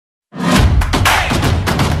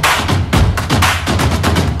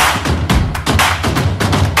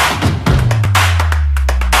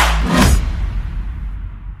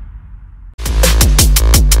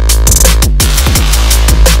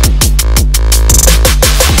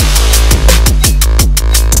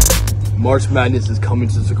March Madness is coming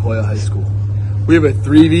to Sequoia High School. We have a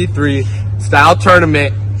 3v3 style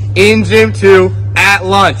tournament in Gym 2 at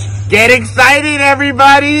lunch. Get excited,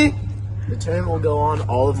 everybody! The tournament will go on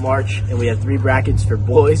all of March, and we have 3 brackets for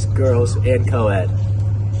boys, girls, and co-ed.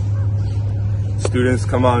 Students,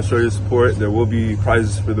 come out and show your support. There will be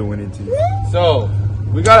prizes for the winning team. So,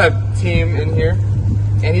 we got a team in here,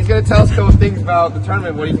 and he's going to tell us a couple things about the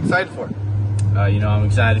tournament, what he's excited for. I'm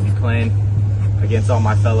excited to be playing against all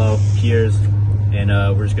my fellow peers, and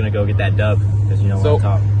we're just going to go get that dub, because we're on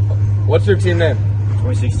top. What's your team name?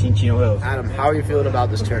 2016 Chino Hills. Adam, how are you feeling about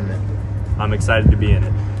this tournament? I'm excited to be in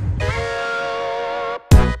it.